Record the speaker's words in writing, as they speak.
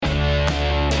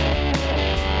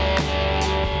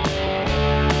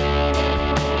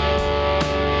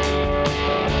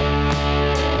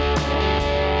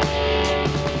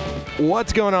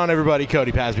What's going on, everybody?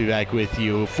 Cody Pasby back with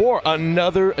you for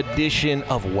another edition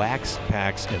of Wax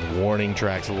Packs and Warning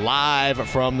Tracks live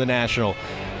from the National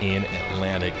in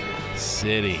Atlantic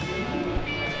City.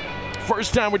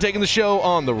 First time we're taking the show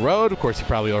on the road. Of course, you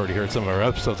probably already heard some of our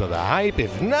episodes of The Hype.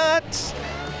 If not,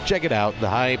 check it out. The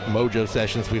Hype, Mojo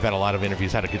Sessions. We've had a lot of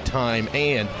interviews, had a good time,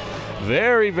 and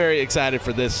very, very excited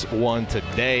for this one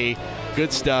today.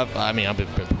 Good stuff. I mean, I've been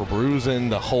perusing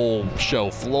the whole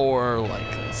show floor, like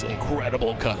this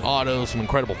incredible cut autos, some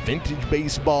incredible vintage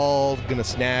baseball. Gonna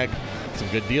snag some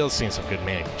good deals, seeing some good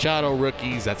Manny Machado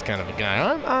rookies. That's kind of a guy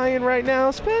I'm eyeing right now,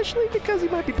 especially because he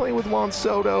might be playing with Juan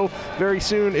Soto very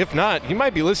soon. If not, he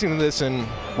might be listening to this and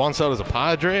Juan Soto's a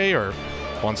Padre or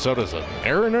Juan Soto's a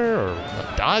Mariner or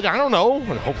a Dodger. I don't know.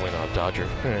 And hopefully not a Dodger.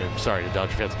 Sorry to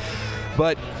Dodger fans.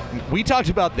 But we talked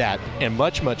about that and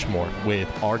much, much more with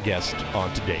our guest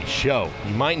on today's show.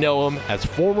 You might know him as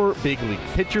former big league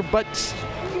pitcher, but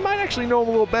you might actually know him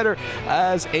a little better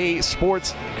as a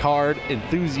sports card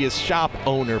enthusiast, shop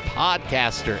owner,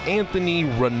 podcaster. Anthony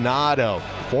Ranaudo,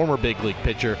 former big league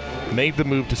pitcher, made the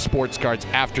move to sports cards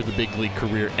after the big league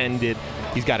career ended.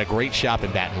 He's got a great shop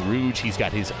in Baton Rouge. He's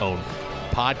got his own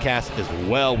podcast as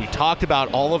well. We talked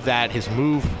about all of that, his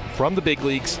move from the big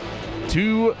leagues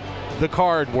to the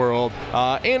card world,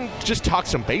 and just talk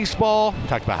some baseball,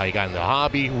 talk about how he got into the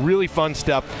hobby. Really fun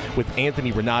stuff with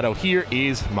Anthony Ranaudo. Here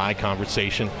is my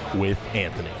conversation with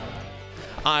Anthony.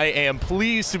 I am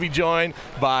pleased to be joined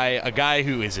by a guy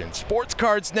who is in sports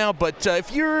cards now, but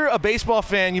if you're a baseball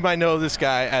fan, you might know this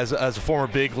guy as a former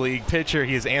big league pitcher.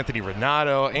 He is Anthony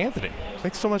Ranaudo. Anthony,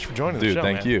 thanks so much for joining the show. Dude,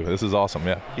 thank you. This is awesome.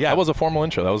 Yeah. That was a formal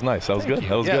intro. That was nice. That was good.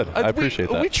 That was good. I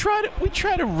appreciate that. We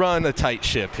try to run a tight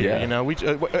ship here. You know,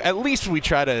 at least we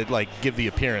try to like give the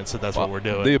appearance that that's what we're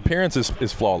doing. The appearance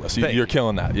is flawless. You're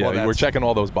killing that. Yeah, we're checking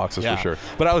all those boxes for sure.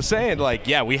 But I was saying, like,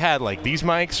 we had like these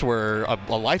mics were a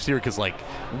lifesaver because like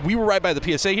we were right by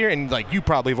the PSA here, and like you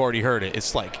probably have already heard it.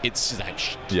 It's like it's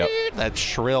that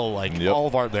shrill like all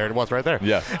of our there it was right there.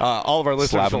 Yeah. All of our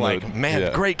listeners Slap are like,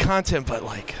 man, great content, but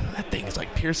like that thing is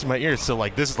like piercing my ears. So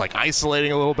like this is like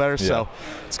isolating a little better. So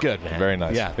it's good, man. Very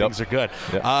nice. Yeah, things are good.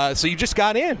 So you just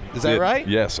got in, is that right?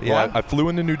 Yes. Yeah. Well, I flew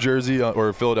into New Jersey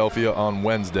or Philadelphia on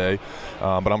Wednesday,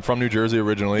 but I'm from New Jersey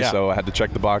originally, so I had to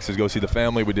check the boxes, go see the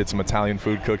family. We did some Italian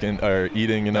food cooking or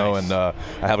eating, you know, and I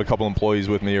have a couple employees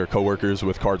with me or coworkers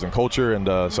with Cards and Culture, and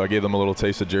so I gave them a little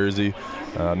taste of Jersey.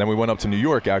 And then we went up to New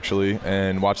York actually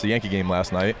and watched the Yankee game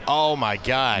last night. Oh my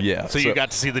God! Yeah. So you got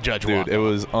to see the Judge dude, walk. It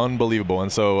was unbelievable.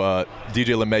 And so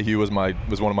DJ LeMahieu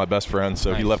was one of my best friends.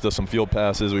 So he left us some field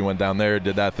passes. We went down there,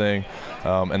 did that thing,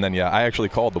 and then I actually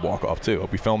called the walk off too.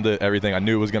 We filmed it, everything. I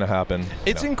knew it was going to happen.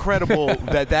 It's incredible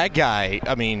that guy.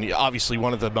 I mean, obviously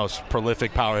one of the most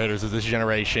prolific power hitters of this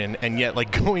generation, and yet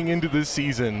like going into this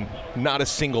season, not a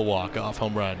single walk off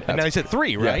home run. And now he's at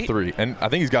 3, right? Yeah, 3. And I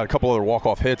think he's got a couple other walk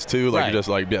off hits too. Like just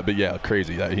like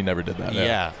crazy that he never did that.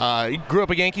 Yeah. You grew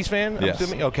up a Yankees fan? Yes.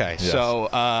 Okay. Yes. So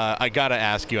I gotta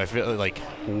ask you. I feel like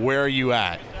where are you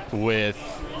at with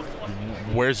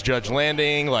where's Judge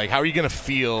landing? Like, how are you gonna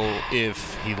feel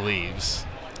if he leaves?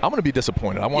 I'm gonna be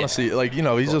disappointed. I want to see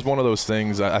he's just one of those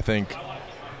things. I think.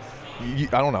 I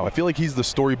don't know. I feel like he's the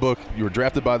storybook. You were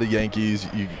drafted by the Yankees.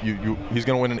 He's going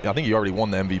to win. I think he already won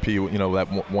the MVP, you know,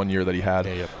 that one year that he had.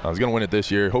 He's going to win it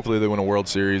this year. Hopefully they win a World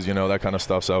Series, you know, that kind of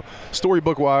stuff. So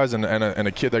storybook-wise and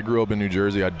a kid that grew up in New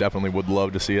Jersey, I definitely would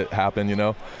love to see it happen, you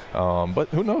know. But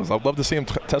who knows? I'd love to see him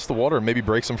test the water and maybe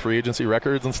break some free agency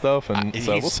records and stuff. And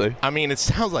so we'll see. I mean, it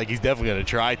sounds like he's definitely going to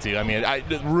try to. I mean,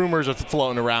 the rumors are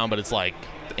floating around, but it's like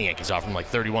the Yankees offer him like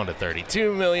 31 to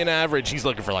 32 million average. He's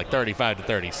looking for like 35 to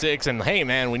 36. And hey,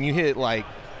 man, when you hit like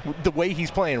the way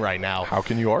he's playing right now, how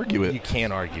can you argue it? You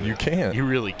can't argue it. You can't. You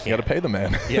really can't. You got to pay the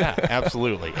man. Yeah,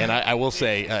 absolutely. And I will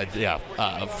say,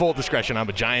 full discretion, I'm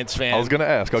a Giants fan. I was going to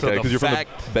ask, okay, because you're from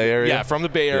the Bay Area? Yeah, from the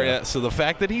Bay Area. Yeah. So the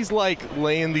fact that he's like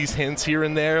laying these hints here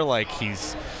and there, like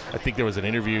I think there was an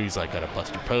interview, he's like got a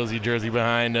Buster Posey jersey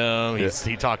behind him.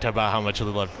 He talked about how much he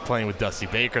loved playing with Dusty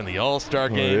Baker in the All-Star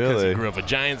game because he grew up a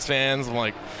Giants fan. I'm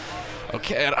like,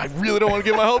 okay, I really don't want to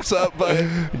get my hopes up, but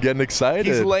getting excited.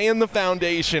 He's laying the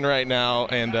foundation right now,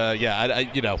 and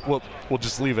we'll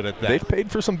just leave it at that. They've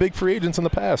paid for some big free agents in the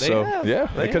past,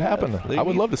 it could happen. I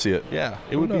would love to see it. Yeah,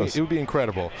 it would be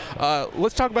incredible.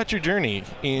 Let's talk about your journey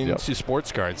into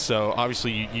sports cards. So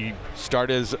obviously you start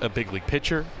as a big league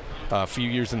pitcher. A few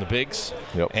years in the bigs,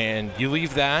 and you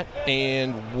leave that,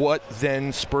 and what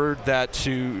then spurred that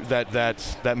to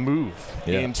that move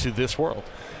into this world?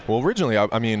 Well, originally,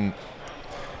 I mean,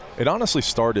 It honestly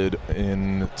started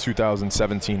in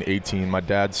 2017-18. My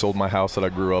dad sold my house that I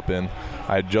grew up in.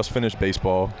 I had just finished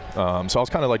baseball, so I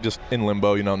was kind of like just in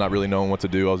limbo, not really knowing what to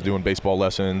do. I was doing baseball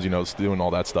lessons, doing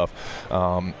all that stuff.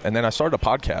 And then I started a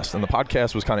podcast, and the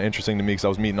podcast was kind of interesting to me because I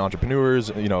was meeting entrepreneurs,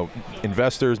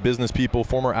 investors, business people,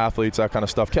 former athletes, that kind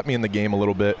of stuff. Kept me in the game a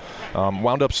little bit.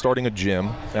 Wound up starting a gym,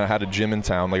 and I had a gym in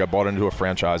town. Like I bought into a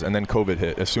franchise, and then COVID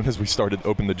hit as soon as we started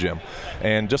open the gym.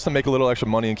 And just to make a little extra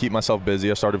money and keep myself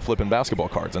busy, I started flipping basketball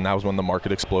cards, and that was when the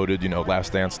market exploded,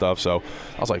 Last Dance stuff. So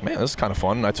I was like, man, this is kind of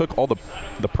fun. And I took all the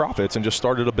profits and just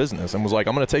started a business and was like,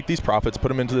 I'm going to take these profits, put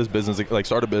them into this business, like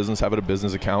start a business, have it a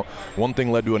business account. One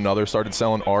thing led to another, started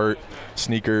selling art,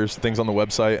 sneakers, things on the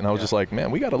website, and I was just like, man,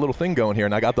 we got a little thing going here.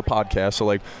 And I got the podcast, so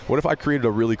like, what if I created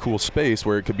a really cool space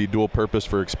where it could be dual purpose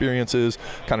for experiences,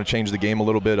 kind of change the game a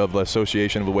little bit of the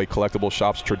association of the way collectible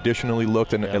shops traditionally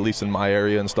looked, and at least in my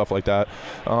area and stuff like that.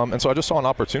 And so I just saw an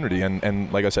opportunity,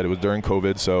 and like I said, it was during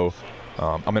COVID, so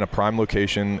I'm in a prime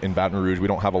location in Baton Rouge. We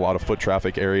don't have a lot of foot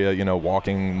traffic area,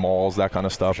 walking malls, that kind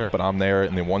of stuff. Sure. But I'm there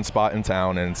in the one spot in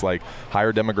town, and it's like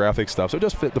higher demographic stuff. So it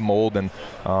just fit the mold, and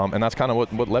that's kind of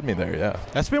what led me there. Yeah.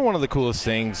 That's been one of the coolest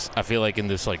things I feel like in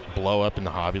this like blow up in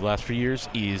the hobby last few years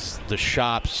is the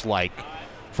shops like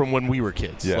from when we were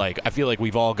kids. Yeah. Like I feel like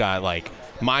we've all got like.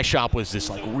 My shop was this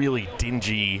like really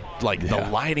dingy, like the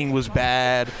lighting was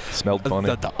bad. Smelled funny.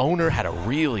 The owner had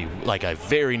a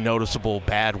very noticeable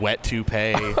bad wet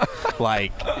toupee.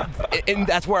 And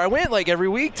that's where I went like every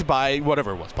week to buy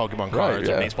whatever it was, Pokemon cards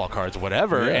or baseball cards or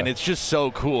whatever. Yeah. And it's just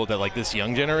so cool that like this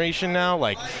young generation now,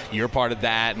 like you're part of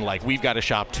that, and like we've got a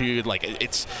shop too. Like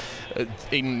it's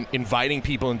inviting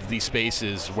people into these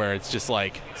spaces where it's just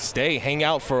like hang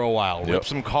out for a while, rip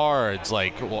some cards,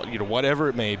 like whatever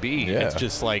it may be. Yeah. It's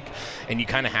just like, and you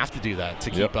kind of have to do that to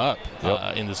keep up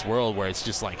in this world where it's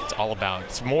just like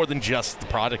it's more than just the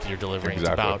product you're delivering.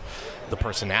 Exactly. It's about the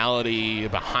personality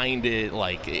behind it.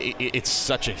 Like it's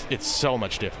so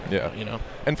much different. Yeah.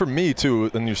 And for me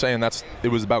too, and you're saying it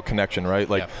was about connection, right?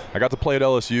 Like I got to play at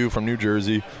LSU from New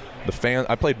Jersey.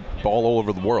 I played ball all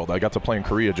over the world. I got to play in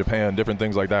Korea, Japan, different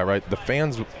things like that, right? The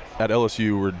fans at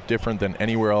LSU were different than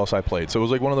anywhere else I played. So it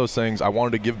was like one of those things I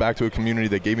wanted to give back to a community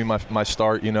that gave me my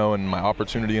start, and my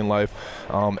opportunity in life.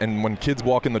 And when kids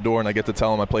walk in the door and I get to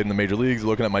tell them I played in the major leagues,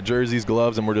 looking at my jerseys,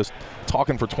 gloves, and we're just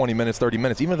talking for 20 minutes, 30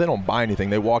 minutes, even if they don't buy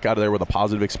anything, they walk out of there with a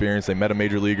positive experience. They met a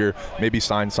major leaguer, maybe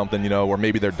signed something, or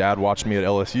maybe their dad watched me at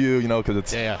LSU,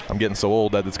 because I'm getting so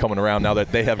old that it's coming around now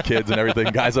that they have kids and everything,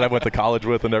 guys that I went to college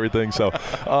with and everything. So,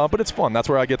 but it's fun. That's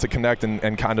where I get to connect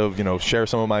and kind of, share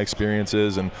some of my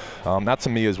experiences. And that to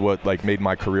me is what like made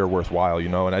my career worthwhile,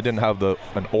 and I didn't have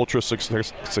an ultra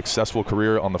successful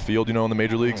career on the field, in the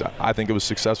major leagues. I think it was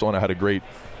successful, and I had a great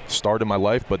start in my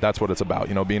life, but that's what it's about,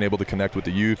 being able to connect with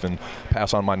the youth and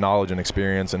pass on my knowledge and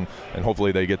experience, and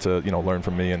hopefully they get to learn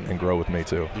from me and grow with me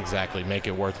too. Exactly, make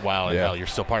it worthwhile. And hell, you're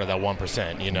still part of that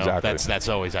 1%. Exactly. That's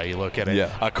always how you look at it.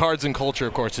 Yeah. Cards and Culture,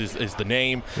 of course, is the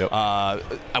name. Yep.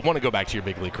 I want to go back to your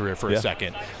big league career for a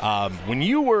second. When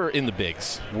you were in the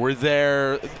bigs, were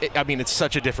there? I mean, it's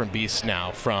such a different beast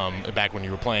now from back when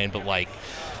you were playing, but like.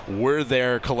 Were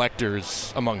there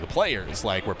collectors among the players?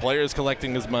 Like, were players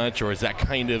collecting as much, or is that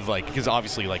kind of like, because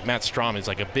obviously like Matt Strom is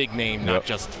like a big name, not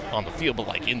just on the field, but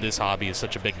like in this hobby is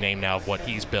such a big name now of what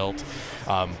he's built.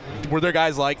 Were there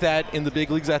guys like that in the big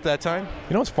leagues at that time?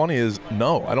 What's funny is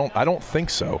no, I don't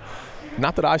think so.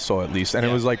 Not that I saw, at least. And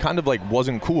it was like kind of like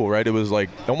wasn't cool, right? It was like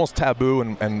almost taboo.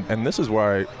 And this is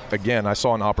where I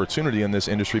saw an opportunity in this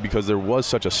industry, because there was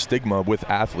such a stigma with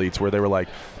athletes where they were like,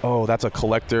 oh, that's a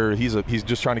collector. He's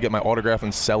just trying to get my autograph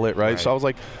and sell it, right? So I was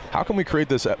like, how can we create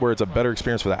this where it's a better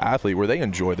experience for the athlete, where they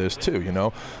enjoy this too,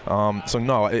 So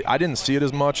no, I didn't see it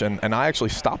as much. And I actually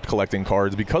stopped collecting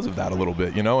cards because of that a little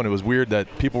bit, And it was weird that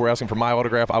people were asking for my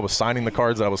autograph. I was signing the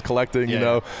cards that I was collecting,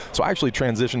 So I actually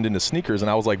transitioned into sneakers,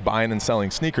 and I was like buying and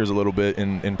selling sneakers a little bit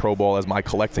in pro ball as my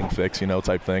collecting fix,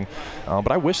 type thing.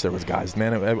 But I wish there was guys,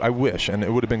 man. I wish, and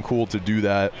it would have been cool to do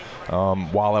that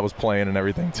while I was playing and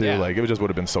everything too. Like it just would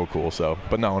have been so cool. So,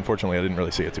 but no, unfortunately, I didn't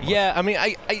really see it too much. Yeah, I mean,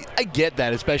 I get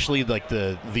that, especially like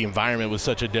the environment was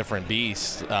such a different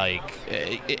beast. Like,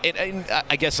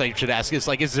 I guess I should ask is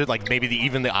like, is there like maybe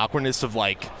even the awkwardness of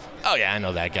like, oh yeah, I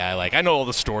know that guy. Like I know all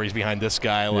the stories behind this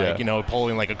guy. Like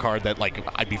pulling like a card that like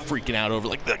I'd be freaking out over.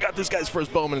 Like I got this guy's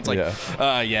first Bowman. It's like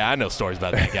Yeah, I know stories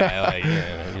about that guy.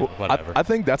 Like, whatever. I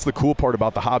think that's the cool part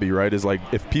about the hobby, right? Is like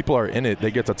if people are in it,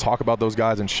 they get to talk about those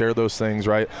guys and share those things,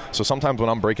 right? So sometimes when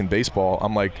I'm breaking baseball,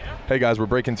 I'm like, hey guys, we're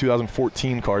breaking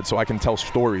 2014 cards so I can tell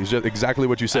stories. Just exactly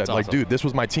what you said. That's like, awesome. dude, this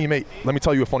was my teammate. Let me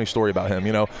tell you a funny story about him,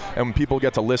 you know? And when people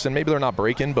get to listen, maybe they're not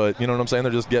breaking, but you know what I'm saying?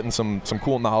 They're just getting some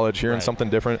cool knowledge, hearing something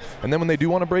different. And then when they do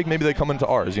want to break, maybe they come into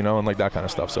ours, you know, and like that kind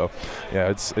of stuff. So yeah,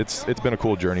 it's been a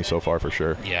cool journey so far for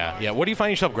sure. Yeah. What do you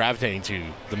find yourself gravitating to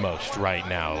the most right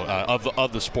now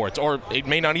of the sports? Or it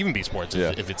may not even be sports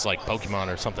if it's like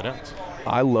Pokemon or something else.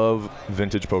 I love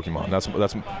vintage Pokemon.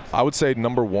 That's I would say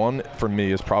number one for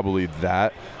me is probably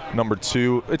that. Number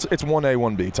two, it's 1A,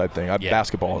 1B type thing.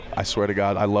 Basketball. I swear to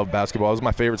God, I love basketball. It was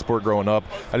my favorite sport growing up.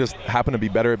 I just happened to be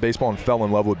better at baseball and fell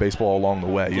in love with baseball along the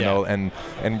way, you know, and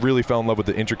really fell in love with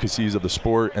the intricacies of the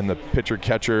sport and the pitcher,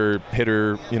 catcher,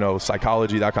 hitter, you know,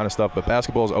 psychology, that kind of stuff. But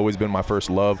basketball has always been my first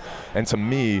love. And to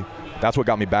me, that's what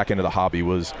got me back into the hobby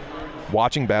was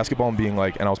watching basketball and being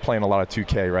like, and I was playing a lot of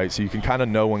 2K, right? So you can kind of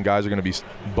know when guys are going to be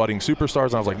budding superstars.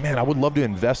 And I was like, man, I would love to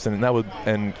invest in it.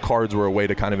 And cards were a way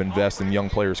to kind of invest in young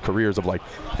players' careers of like,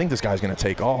 I think this guy's going to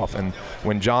take off. And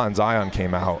when Ja and Zion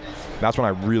came out, that's when I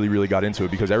really, really got into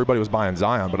it because everybody was buying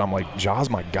Zion, but I'm like, Ja's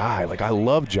my guy. Like, I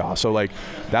love Ja. So like,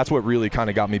 that's what really kind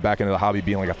of got me back into the hobby,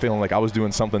 being like, feeling like I was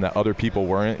doing something that other people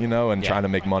weren't, you know, and trying to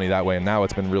make money that way. And now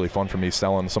it's been really fun for me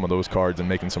selling some of those cards and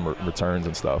making some returns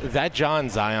and stuff. That Ja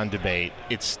and Zion debate,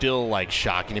 it's still like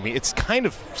shocking to me. It's kind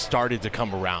of started to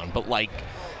come around, but like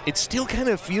it still kind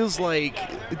of feels like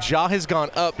Ja has gone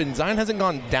up and Zion hasn't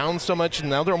gone down so much, and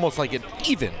now they're almost like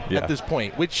even at this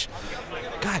point, which,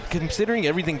 God, considering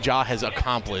everything Ja has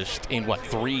accomplished in,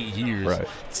 3 years,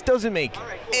 this doesn't make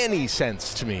any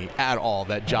sense to me at all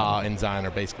that Ja and Zion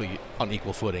are basically on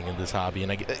equal footing in this hobby.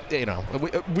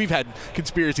 And, we've had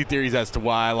conspiracy theories as to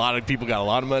why. A lot of people got a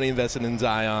lot of money invested in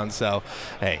Zion. So,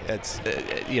 hey, it's,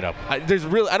 I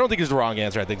don't think there's the wrong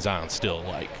answer. I think Zion's still,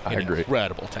 an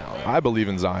incredible talent. I believe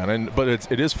in Zion. But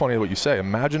it is funny what you say.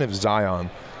 Imagine if Zion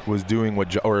was doing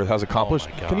what or has accomplished.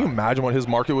 Can you imagine what his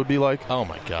market would be like? Oh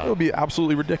my God, it would be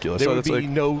absolutely ridiculous. There would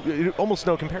be almost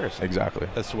no comparison. Exactly.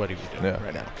 That's what he would do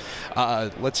right now.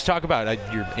 Let's talk about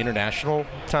your international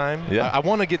time. Yeah. I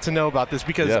want to get to know about this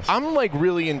because I'm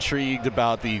really intrigued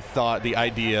about the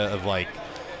idea of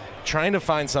trying to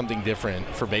find something different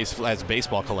for as a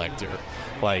baseball collector.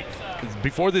 Like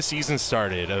before the season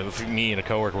started, me and a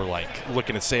coworker were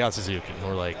looking at Seiya Suzuki, and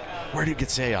we're like, where do you get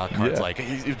Seiya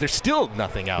cards? There's still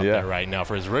nothing out there right now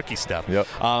for his rookie stuff. Yep.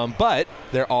 But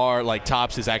there are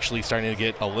Topps is actually starting to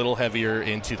get a little heavier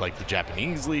into the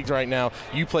Japanese leagues right now.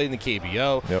 You play in the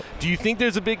KBO. Yep. Do you think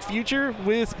there's a big future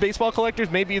with baseball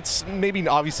collectors? Maybe it's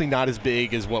obviously not as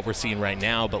big as what we're seeing right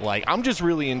now, but I'm just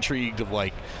really intrigued of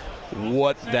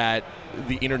what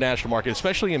the international market,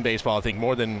 especially in baseball, I think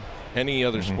more than any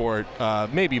other sport,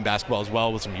 maybe in basketball as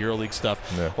well with some EuroLeague stuff.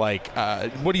 Yeah.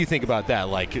 What do you think about that?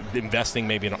 Investing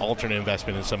maybe an alternate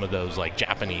investment in some of those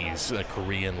Japanese,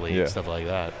 Korean leagues, stuff like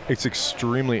that. It's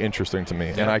extremely interesting to me,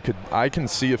 and I can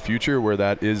see a future where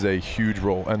that is a huge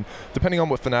role. And depending on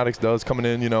what Fanatics does coming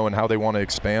in, and how they want to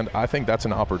expand, I think that's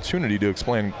an opportunity to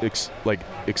expand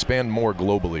more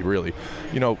globally. Really,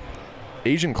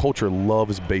 Asian culture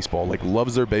loves baseball,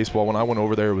 loves their baseball. When I went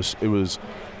over there, it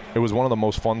was one of the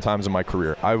most fun times in my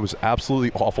career. I was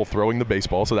absolutely awful throwing the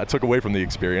baseball, so that took away from the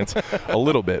experience a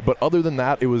little bit. But other than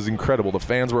that, it was incredible. The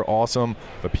fans were awesome.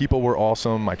 The people were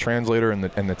awesome. My translator and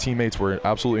the teammates were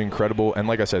absolutely incredible. And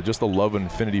like I said, just the love and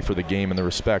affinity for the game and the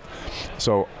respect.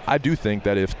 So I do think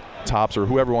that if Topps or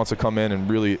whoever wants to come in and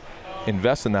really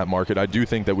invest in that market, I do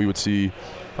think that we would see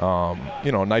a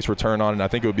nice return on it. And I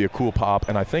think it would be a cool pop.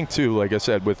 And I think too, like I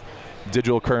said, with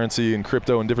digital currency and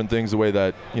crypto and different things, the way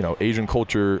that Asian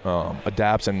culture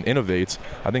adapts and innovates,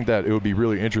 I think that it would be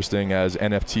really interesting as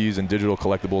NFTs and digital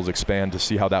collectibles expand to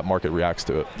see how that market reacts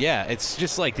to it. Yeah, it's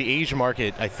just the Asian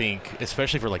market, I think,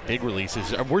 especially for big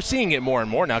releases, we're seeing it more and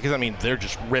more now because they're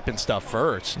just ripping stuff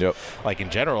first. Yep.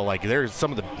 In general, there's some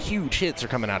of the huge hits are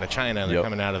coming out of China and they're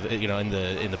coming out of in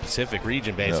the Pacific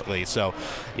region basically. Yep. So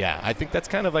yeah, I think that's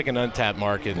kind of an untapped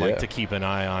market to keep an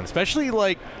eye on, especially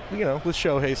with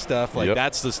Shohei stuff.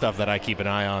 That's the stuff that I keep an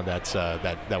eye on. That's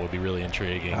that would be really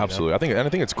intriguing. Absolutely. I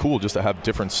think it's cool just to have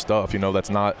different stuff, that's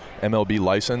not MLB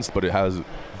licensed, but it has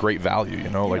great value,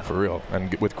 for real,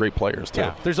 and with great players too.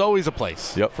 Yeah, there's always a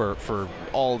place for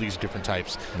all these different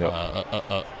types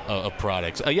of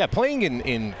products. Playing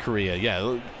in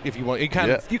Korea, if you want, you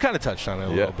kind of touched on it a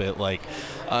little bit,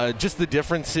 just the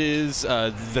differences,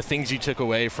 the things you took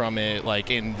away from it,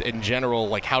 in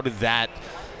general, how did that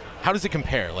how does it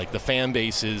compare? Like the fan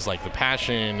bases, like the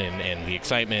passion and the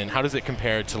excitement, how does it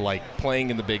compare to like playing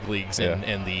in the big leagues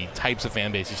and the types of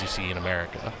fan bases you see in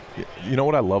America? You know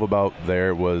what I love about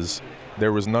there was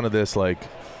none of this like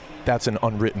that's an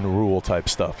unwritten rule type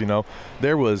stuff. You know,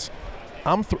 there was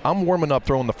I'm warming up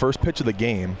throwing the first pitch of the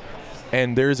game,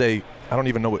 and there's I don't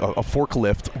even know, a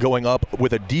forklift going up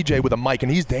with a DJ with a mic,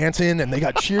 and he's dancing, and they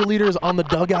got cheerleaders on the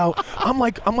dugout. I'm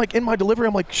like in my delivery,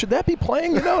 I'm like, should that be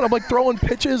playing? You know, and I'm like throwing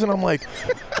pitches, and I'm like,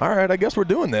 all right, I guess we're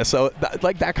doing this. So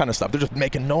like that kind of stuff. They're just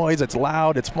making noise. It's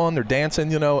loud. It's fun. They're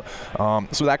dancing. You know,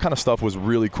 so that kind of stuff was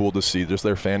really cool to see. Just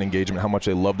their fan engagement, how much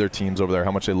they love their teams over there,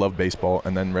 how much they love baseball.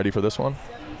 And then ready for this one?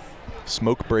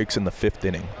 Smoke breaks in the 5th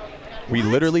inning. We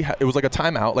literally, it was like a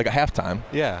timeout, like a halftime.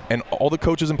 Yeah. And all the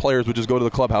coaches and players would just go to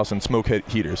the clubhouse and smoke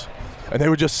heaters. And they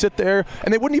would just sit there,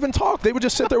 and they wouldn't even talk. They would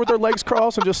just sit there with their legs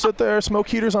crossed and just sit there, smoke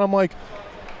heaters. And I'm like,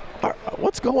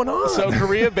 what's going on? So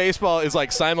Korea baseball is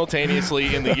like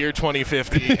simultaneously in the year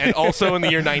 2050 and also in the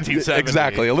year 1970.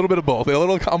 Exactly. A little bit of both. A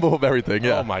little combo of everything.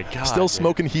 Yeah. Oh, my God. Still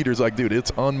smoking heaters. Like, dude,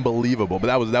 it's unbelievable. But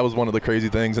that was one of the crazy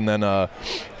things. And then I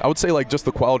would say, like, just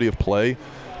the quality of play.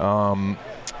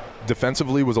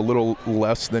 Defensively was a little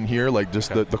less than here, like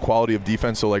just the quality of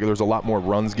defense. So like there's a lot more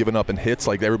runs given up and hits.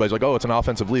 Like everybody's like, oh, it's an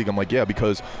offensive league. I'm like, yeah,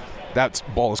 because that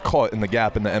ball is caught in the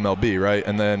gap in the MLB, right?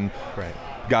 And then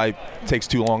guy takes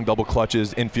too long, double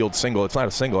clutches, infield single. It's not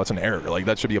a single, it's an error. Like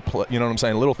that should be a play, you know what I'm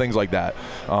saying? Little things like that.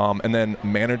 And then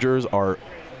managers are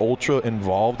ultra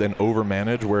involved and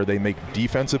overmanaged where they make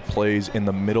defensive plays in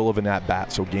the middle of an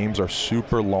at-bat. So games are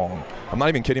super long. I'm not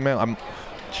even kidding, man.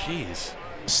 Jeez.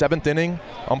 7th inning,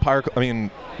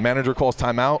 manager calls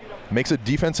timeout, makes a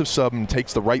defensive sub and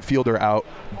takes the right fielder out,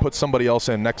 puts somebody else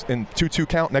in. Next in 2-2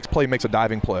 count, next play makes a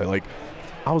diving play. Like,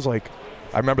 I was like,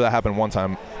 I remember that happened one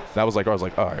time. I was like, all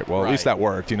right, well, at least that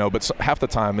worked, you know. But half the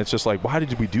time, it's just like, why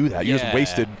did we do that? You just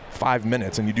wasted 5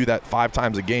 minutes, and you do that 5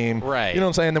 times a game. Right. You know what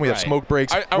I'm saying? Then we have smoke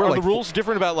breaks. Are the rules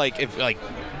different about, like, if, like,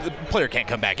 the player can't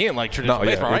come back in, like traditional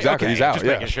baseball, right? Exactly. Okay, he's out. just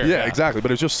making sure. Yeah, exactly.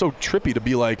 But it's just so trippy to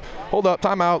be like, hold up,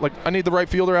 timeout. Like, I need the right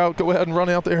fielder out. Go ahead and run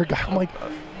out there. I'm like,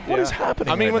 what is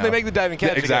happening? I mean, when they make the diving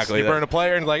catch, exactly, you burn a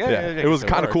player and like, it was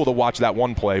kind of cool to watch that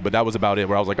one play, but that was about it.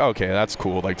 Where I was like, okay, that's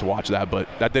cool, like to watch that, but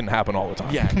that didn't happen all the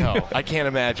time. Yeah, no, I can't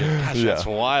imagine. Gosh, that's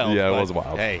wild. Yeah, it was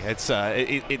wild. Hey, it's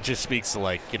it just speaks to,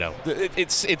 like, you know,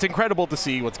 it's incredible to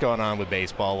see what's going on with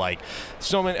baseball. Like,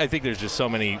 so many, I think there's just so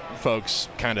many folks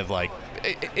kind of like.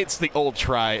 It's the old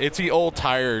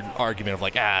tired argument of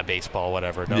like, baseball,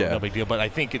 whatever, no big deal. But I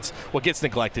think it's what gets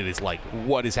neglected is like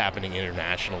what is happening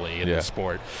internationally in the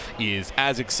sport is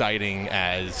as exciting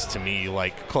as, to me,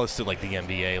 like close to like the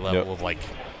NBA level of like.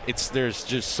 There's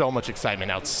just so much excitement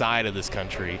outside of this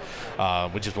country,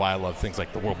 which is why I love things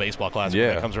like the World Baseball Classic.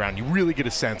 When it comes around, you really get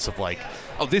a sense of like,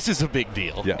 oh, this is a big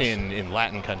deal in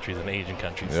Latin countries and Asian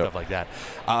countries and stuff like that.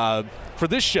 For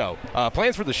this show,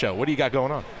 plans for the show, what do you got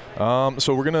going on?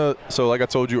 So like I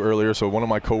told you earlier, so one of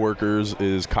my coworkers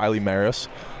is Kylie Maris.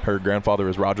 Her grandfather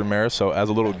is Roger Maris. So as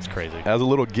a little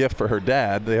gift for her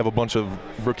dad, they have a bunch of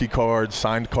rookie cards,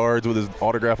 signed cards with his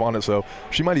autograph on it. So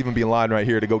she might even be in line right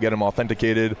here to go get them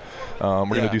authenticated. We're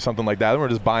going to do something like that. And we're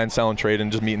just buying, selling,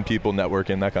 trading, just meeting people,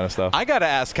 networking, that kind of stuff. I got to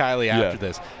ask Kylie after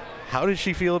this. How does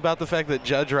she feel about the fact that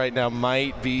Judge right now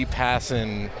might be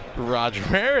passing Roger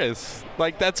Maris?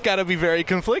 Like, that's got to be very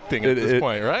conflicting at this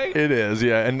point, right? It is,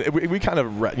 yeah. And we kind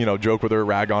of, joke with her,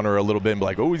 rag on her a little bit and be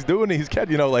like, oh, he's doing it, he's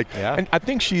catching, And I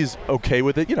think she's okay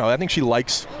with it. I think she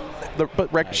likes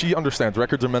she understands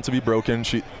records are meant to be broken.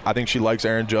 I think she likes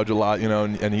Aaron Judge a lot,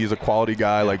 and he's a quality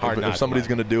guy. Like, if somebody's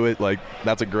going to do it, like,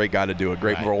 that's a great guy to do it.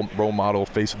 Great role model,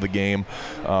 face of the game.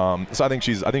 So I think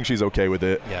she's okay with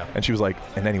it. Yeah. And she was like,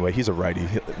 and anyway, he's a righty.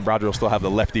 Roger will still have the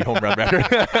lefty home run record.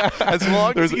 As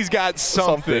long as he's got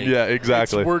something. Yeah,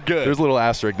 exactly. We're good. There's a little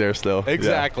asterisk there still.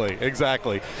 Exactly.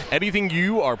 Anything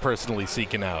you are personally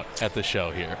seeking out at the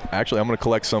show here? Actually, I'm going to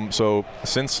collect some. So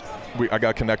since I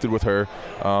got connected with her,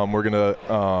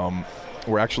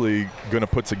 we're actually going to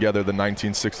put together the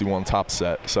 1961 top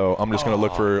set. So I'm just going to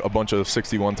look for a bunch of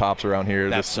 61 tops around here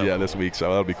this week. So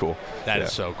that'll be cool. That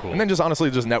is so cool. And then just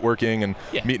honestly just networking and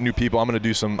meeting new people. I'm going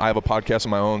to do I have a podcast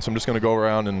of my own, so I'm just going to go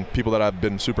around and people that have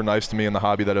been super nice to me in the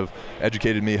hobby that have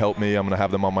educated me, helped me, I'm going to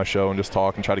have them on my show and just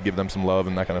talk and try to give them some love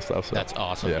and that kind of stuff. So. That's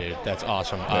awesome, dude. That's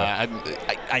awesome. Yeah.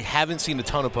 I haven't seen a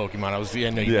ton of Pokemon. I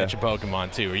know you mentioned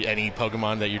Pokemon too. Any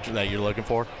Pokemon that you're looking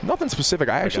for? Nothing specific.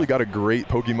 I actually got a great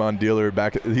Pokemon dealer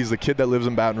brother back. He's the kid that lives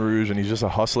in Baton Rouge, and he's just a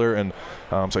hustler. And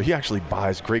so he actually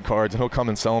buys great cards, and he'll come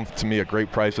and sell them to me at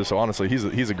great prices. So honestly,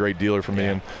 he's a great dealer for me.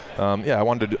 Yeah.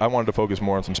 And I wanted to focus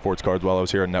more on some sports cards while I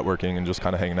was here and networking and just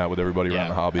kind of hanging out with everybody around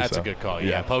the hobby. That's a good call.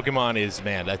 Yeah, Pokemon is,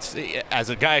 man. That's, as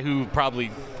a guy who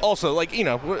probably also, like, you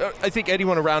know, I think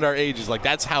anyone around our age is like,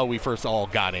 that's how we first all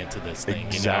got into this thing.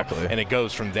 Exactly. You know? And it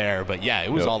goes from there. But yeah,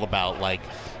 it was all about like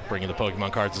bringing the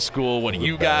Pokemon cards to school. What do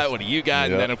you got? What do you got?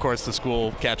 And then, of course, the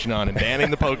school catching on and banning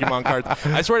the Pokemon cards.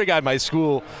 I swear to God, my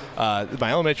school,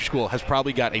 my elementary school, has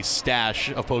probably got a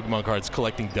stash of Pokemon cards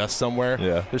collecting dust somewhere.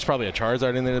 Yeah. There's probably a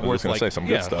Charizard in there worth like some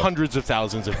good stuff. hundreds of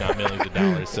thousands, if not millions of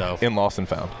dollars. So in Lost and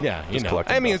Found. Yeah, you know.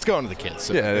 I mean, it's going to the kids.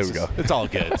 So there we go. It's all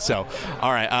good. So,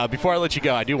 all right. Before I let you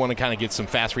go, I do want to kind of get some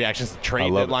fast reactions. The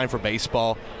trade deadline for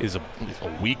baseball is a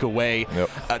week away.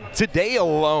 Yep. Today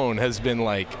alone has been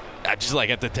like, I just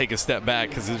have to take a step back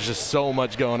because there's just so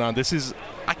much going on.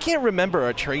 I can't remember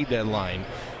a trade deadline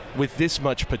with this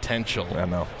much potential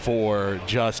for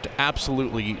just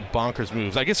absolutely bonkers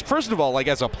moves. I guess, first of all, like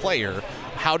as a player,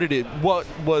 what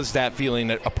was that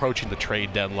feeling approaching the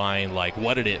trade deadline? Like,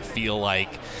 what did it feel like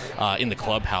in the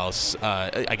clubhouse,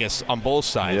 I guess, on both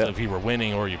sides, if you were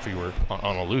winning or if you were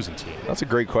on a losing team? That's a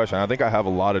great question. I think I have a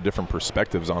lot of different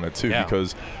perspectives on it, too,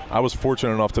 because I was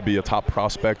fortunate enough to be a top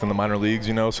prospect in the minor leagues,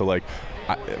 you know, so like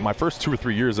my first 2 or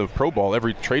 3 years of pro ball,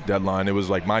 every trade deadline, it was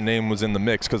like my name was in the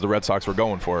mix because the Red Sox were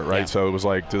going for it, right? So it was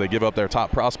like, do they give up their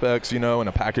top prospects, you know, in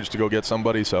a package to go get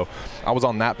somebody? So I was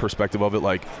on that perspective of it,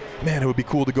 like, man, it would be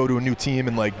cool to go to a new team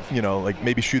and, like, you know, like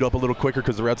maybe shoot up a little quicker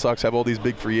because the Red Sox have all these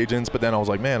big free agents. But then I was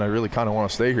like, man, I really kind of want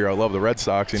to stay here. I love the Red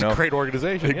Sox, you know. It's a great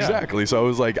organization. Exactly. So it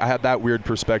was like I had that weird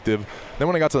perspective. Then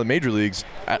when I got to the major leagues,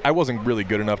 I wasn't really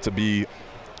good enough to be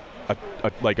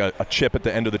a chip at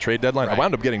the end of the trade deadline. I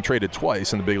wound up getting traded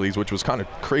twice in the big leagues, which was kind of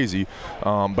crazy.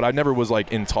 But I never was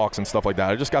like in talks and stuff like that.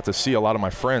 I just got to see a lot of my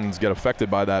friends get affected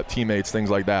by that, teammates, things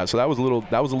like that. So that was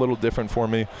a little different for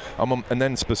me. And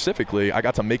then specifically, I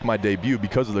got to make my debut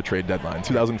because of the trade deadline.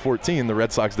 2014, the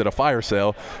Red Sox did a fire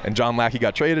sale, and John Lackey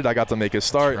got traded. I got to make his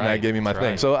start, and that gave me my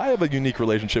thing. So I have a unique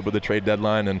relationship with the trade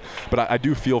deadline, but I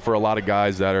do feel for a lot of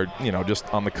guys that are, you know,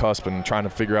 just on the cusp and trying to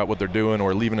figure out what they're doing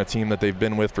or leaving a team that they've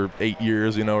been with for 8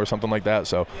 years, you know, or something like that.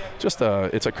 So just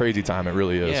it's a crazy time. It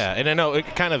really is. Yeah, and I know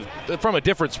it kind of from a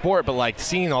different sport, but like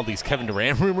seeing all these Kevin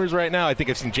Durant rumors right now, I think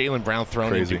I've seen Jaylen Brown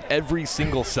thrown into every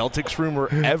single Celtics rumor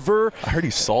ever. I heard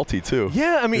he's salty too.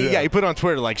 Yeah, I mean, he put on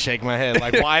Twitter like, shake my head,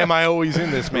 like, why am I always in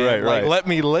this, man? Like, let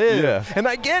me live. Yeah. And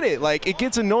I get it. Like, it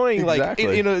gets annoying. Exactly.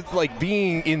 Like, you know, like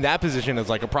being in that position as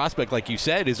like a prospect, like you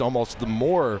said, is almost the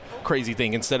more crazy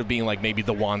thing instead of being like maybe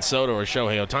the Juan Soto or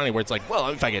Shohei Ohtani, where it's like, well,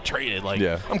 if I get traded, like,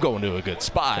 I'm going to a good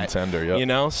spot. Contender, you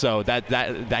know, so that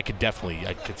could definitely,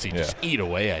 I could see just eat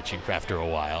away at you after a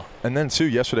while. And then too,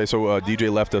 yesterday, so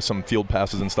DJ left us some field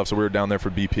passes and stuff, so we were down there for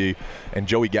BP,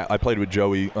 and I played with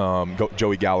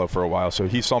Joey Gallo for a while, so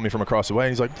he saw me from across the way,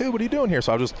 and he's like, dude, what are you doing here?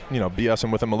 So I was just, you know,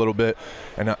 BSing with him a little bit,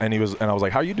 and I was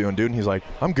like, how you doing, dude? And he's like,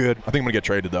 I'm good. I think I'm gonna get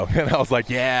traded though. And I was like,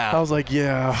 I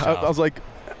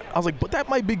was like, but that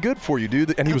might be good for you,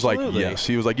 dude. And he was like, yes.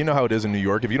 He was like, you know how it is in New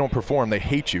York. If you don't perform, they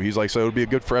hate you. He's like, so it would be a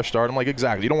good fresh start. I'm like,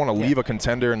 exactly. You don't want to leave a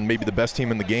contender and maybe the best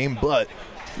team in the game, but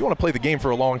you want to play the game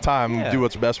for a long time, do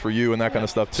what's best for you and that kind of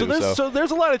stuff too. So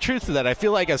there's a lot of truth to that. I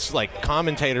feel like as like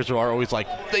commentators are always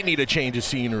like, they need a change of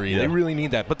scenery. They really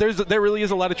need that. But there really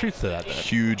is a lot of truth to that.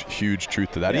 Huge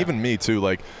truth to that. Even me too.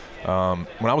 Like,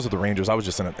 when I was at the Rangers, I was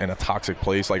just in a toxic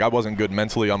place. Like, I wasn't good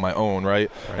mentally on my own,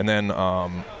 right? And then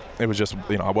it was just,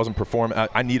 you know, I wasn't performing.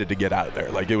 I needed to get out of there.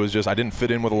 Like, it was just, I didn't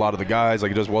fit in with a lot of the guys.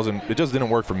 Like, it just didn't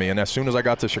work for me. And as soon as I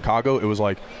got to Chicago, it was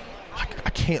like, I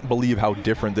can't believe how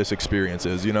different this experience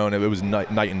is, you know, and it was night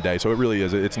and day. So it really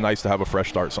is. It's nice to have a fresh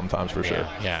start sometimes, for sure.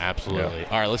 Yeah, absolutely.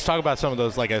 All right, let's talk about some of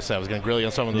those. Like I said, I was going to grill you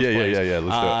on some of those plays. Yeah.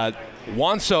 Let's do it.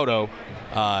 Juan Soto,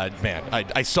 man,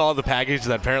 I saw the package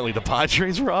that apparently the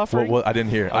Padres were offering. Well, I didn't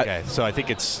hear. Okay, so I think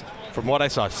it's, from what I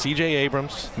saw, C.J.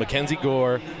 Abrams, Mackenzie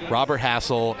Gore, Robert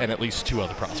Hassel, and at least 2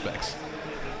 other prospects.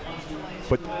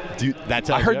 But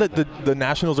I heard that the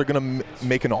Nationals are going to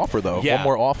make an offer, though. Yeah. One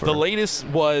more offer. The latest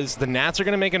was the Nats are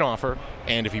going to make an offer,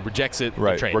 and if he rejects it,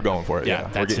 we're going for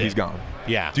it. He's gone.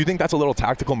 Yeah. Do you think that's a little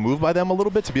tactical move by them a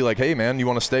little bit to be like, hey, man, you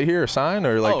want to stay here or sign?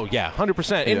 Or like, oh, yeah,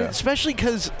 100%. And especially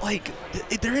because, like,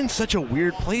 they're in such a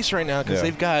weird place right now because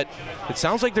they've got – it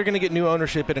sounds like they're going to get new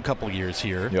ownership in a couple years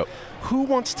here. Yep. Who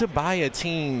wants to buy a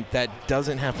team that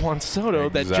doesn't have Juan Soto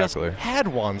that just had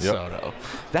Juan Soto?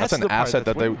 That's an asset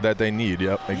that they need.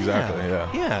 Yep, exactly.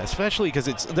 Yeah, especially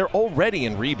because they're already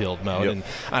in rebuild mode. And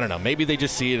I don't know, maybe they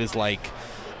just see it as like –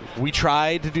 we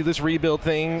tried to do this rebuild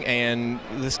thing, and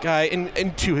this guy,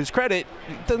 and to his credit,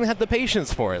 doesn't have the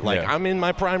patience for it. Like, I'm in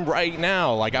my prime right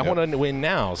now. Like, I want to win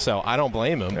now, so I don't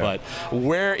blame him. But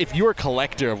if you're a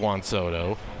collector of Juan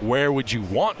Soto, where would you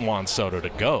want Juan Soto to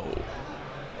go?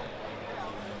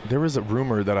 There was a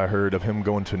rumor that I heard of him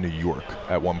going to New York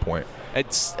at one point.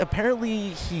 It's apparently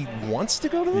he wants to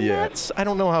go to the Mets. I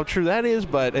don't know how true that is,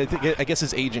 but I guess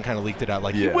his agent kind of leaked it out.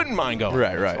 Like, he wouldn't mind going.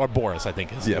 Right. Or Boris, I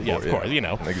think. Of course. You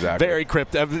know, exactly. Very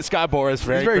cryptic. Scott Boras,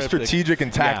 He's very strategic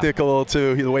and tactical,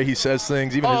 too. The way he says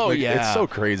things. Even it's so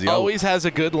crazy. Always has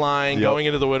a good line going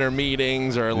into the winter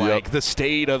meetings, or like the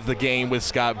state of the game with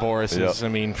Scott Boras. I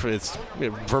mean, it's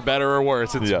for better or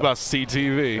worse, it's must-see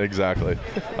TV. Exactly.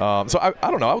 So I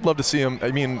don't know. I would love to see him.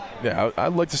 I mean,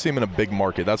 I'd like to see him in a big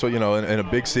market. That's what, in a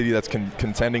big city that's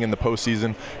contending in the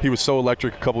postseason. He was so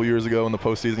electric a couple years ago in the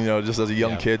postseason, just as a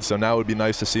young kid. So now it would be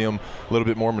nice to see him a little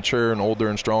bit more mature and older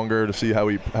and stronger, to see how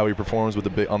he performs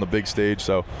on the big stage.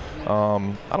 So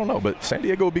I don't know, but San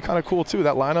Diego would be kind of cool too,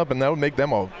 that lineup, and that would make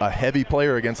them a heavy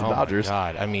player against the Dodgers. Oh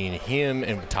my God! I mean, him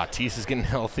and Tatis is getting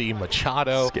healthy.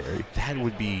 Machado, scary. That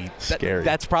would be scary.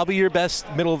 That's probably your best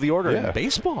middle of the order in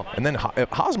baseball. And then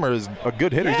Hosmer is a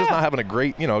good hitter. He's just not having a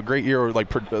great year, or like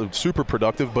super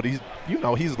productive, but he's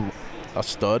a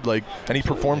stud, and he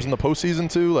performs in the postseason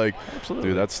too.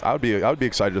 Dude, I would be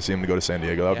excited to see him to go to San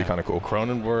Diego. That would be kind of cool.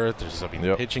 Cronenworth,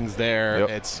 the pitching's there.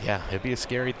 It'd be a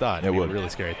scary thought. It'd be a really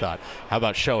scary thought. How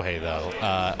about Shohei though?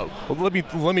 Well, let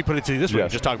me put it to you this way.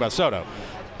 Just talk about Soto.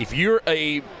 If you're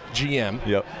a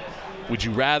GM, would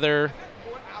you rather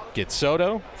get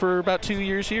Soto for about 2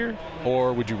 years here,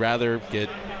 or would you rather get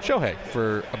Shohei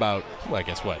for about,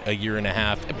 a year and a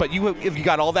half? But if you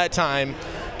got all that time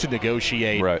to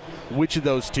negotiate, which of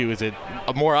those two? Is it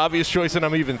a more obvious choice than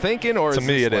I'm even thinking? Or to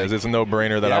me, it is. It's a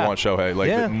no-brainer that I want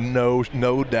Shohei.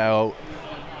 No doubt.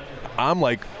 I'm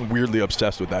weirdly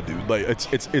obsessed with that dude.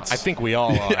 It's. I think we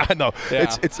all are. I know.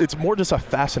 Yeah. It's more just a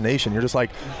fascination. You're just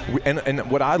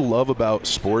and what I love about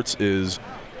sports is,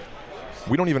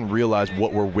 we don't even realize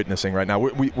what we're witnessing right now.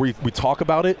 We talk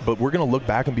about it, but we're going to look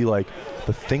back and be like,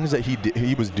 the things that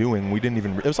he was doing, we didn't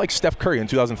even – it was like Steph Curry in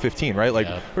 2015, right?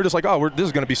 We're just like, this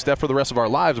is going to be Steph for the rest of our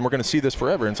lives, and we're going to see this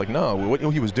forever. And it's like, no, what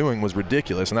he was doing was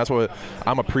ridiculous, and that's what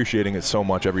I'm appreciating it so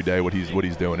much every day, what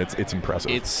he's doing. It's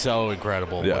impressive. It's so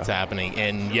incredible what's happening,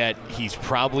 and yet he's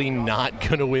probably not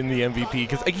going to win the MVP,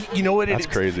 because you know what? That's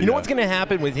crazy. You know what's going to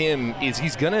happen with him is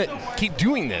he's going to keep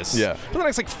doing this for the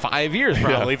next 5 years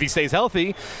probably if he stays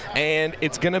healthy, and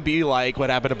it's going to be like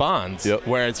what happened to Bonds,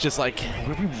 where it's just like,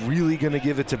 are we really going to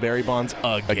give it to Barry Bonds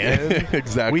again?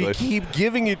 Exactly. We keep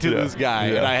giving it to this guy,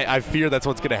 and I fear that's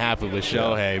what's going to happen with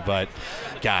Shohei. But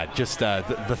God, just the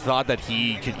thought that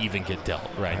he could even get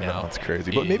dealt now. It's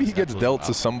crazy. But maybe he gets dealt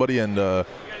to somebody and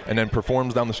then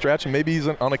performs down the stretch, and maybe he's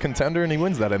on a contender and he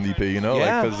wins that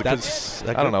MVP, Because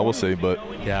I don't know. We'll see. But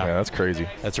that's crazy.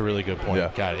 That's a really good point.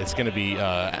 Yeah. God, it's going to be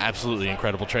absolutely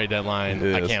incredible trade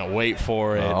deadline. I can't wait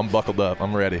for it. I'm buckled up.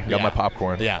 I'm ready. Got my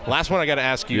popcorn. Yeah. Last one I got to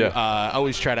ask you. I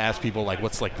always try to ask people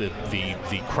what's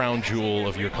the crown jewel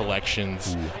of your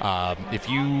collections. If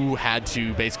you had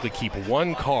to basically keep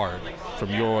one card from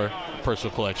your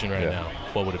personal collection right now,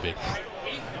 what would it be?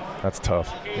 That's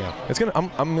tough. Yeah. I'm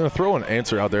gonna throw an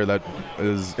answer out there that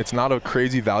is, it's not a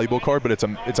crazy valuable card, but it's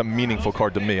a meaningful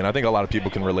card to me, and I think a lot of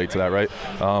people can relate to that, right?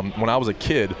 When I was a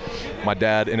kid, my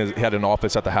dad had an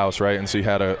office at the house, right? And so he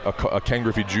had a Ken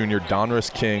Griffey Jr.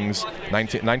 Donruss Kings,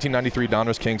 1993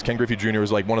 Donruss Kings. Ken Griffey Jr.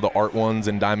 was one of the art ones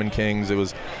in Diamond Kings.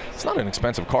 It's not an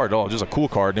expensive card at all, just a cool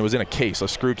card, and it was in a case, a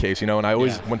screw case, and I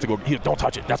always went to go, don't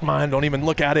touch it, that's mine, don't even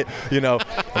look at it, And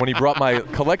when he brought my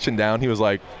collection down, he was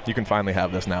like, you can finally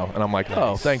have this now. And I'm like,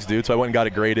 oh, thanks, dude. So I went and got it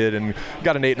graded and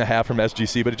got an 8.5 from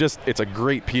SGC, but it's a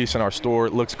great piece in our store.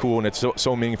 It looks cool, and it's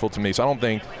so meaningful to me. So I don't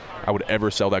think I would ever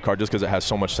sell that card just because it has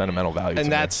so much sentimental value. And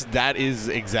that is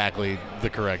exactly the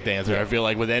correct answer. I feel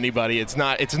like with anybody, it's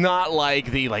not like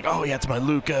it's my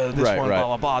Luka, this one, blah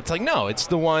blah blah. It's like, no, it's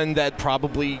the one that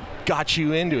probably got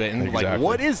you into it, and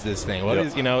what is this thing? What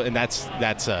is and that's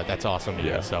awesome to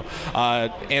hear. So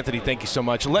Anthony, thank you so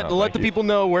much. Let the people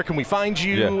know, where can we find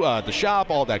you, the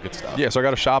shop, all that good stuff. So I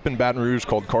got a shop in Baton Rouge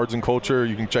called Cards and Culture.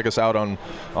 You can check us out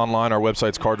online. Our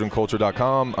website's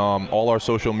cardsandculture.com. All our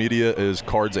social media is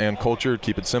Cards and and culture.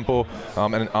 Keep it simple.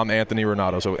 And I'm Anthony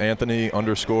Ranaudo. So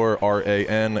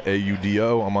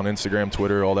Anthony_RANAUDO. I'm on Instagram,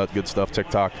 Twitter, all that good stuff.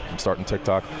 TikTok. I'm starting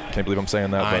TikTok. Can't believe I'm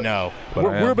saying that. I know. But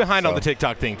We're behind on the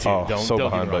TikTok thing too. Oh, don't behind,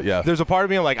 get me wrong. but yeah. There's a part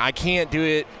of me like I can't do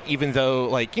it, even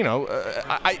though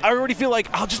I already feel like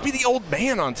I'll just be the old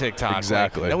man on TikTok.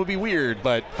 Exactly. That would be weird,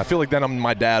 but I feel like then I'm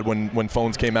my dad when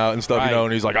phones came out and stuff, Right.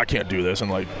 and he's like, I can't do this, and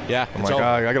yeah, I'm it's like,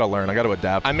 over. I gotta learn, I gotta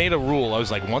adapt. I made a rule. I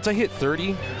was like, once I hit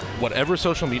 30, whatever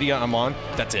social media I'm on,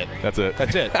 that's it. That's it.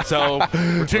 So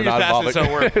we're 2 years past it, so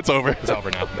it's over. It's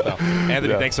over now. So,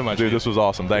 Anthony, Yeah. thanks so much. Dude, this was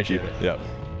awesome. Thank you. Appreciate Yeah.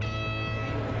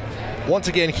 Once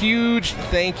again, huge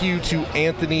thank you to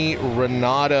Anthony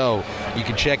Ranaudo. You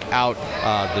can check out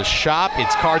the shop.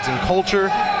 It's Cards and Culture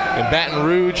in Baton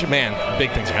Rouge. Man, big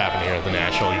things are happening here at the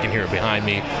National. You can hear it behind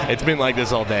me. It's been like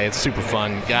this all day. It's super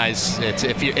fun. Guys,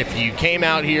 if you came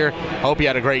out here, hope you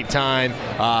had a great time.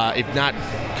 If not,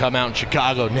 come out in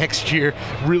Chicago next year.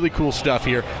 Really cool stuff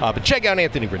here. But check out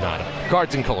Anthony Ranaudo,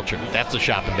 Cards and Culture. That's the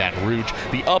shop in Baton Rouge.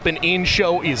 The Up and In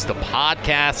Show is the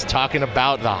podcast talking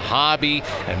about the hobby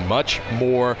and much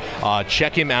more.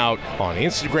 Check him out on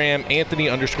Instagram,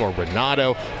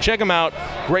 Anthony_Ranaudo. Check him out.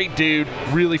 Great dude.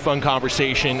 Really fun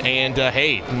conversation. And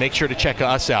hey, make sure to check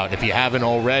us out if you haven't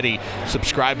already.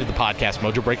 Subscribe to the podcast,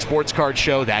 Mojo Break Sports Card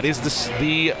Show. That is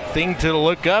the thing to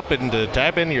look up and to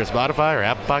type in your Spotify or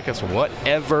Apple Podcasts or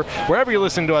whatever. Wherever you're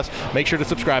listening to us, make sure to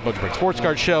subscribe. Mojo Break Sports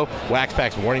Card Show, Wax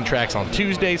Packs, Warning Tracks on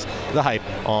Tuesdays, The Hype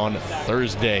on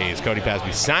Thursdays. Cody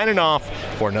Pasby signing off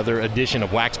for another edition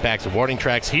of Wax Packs and Warning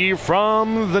Tracks here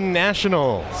from the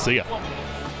National. See ya.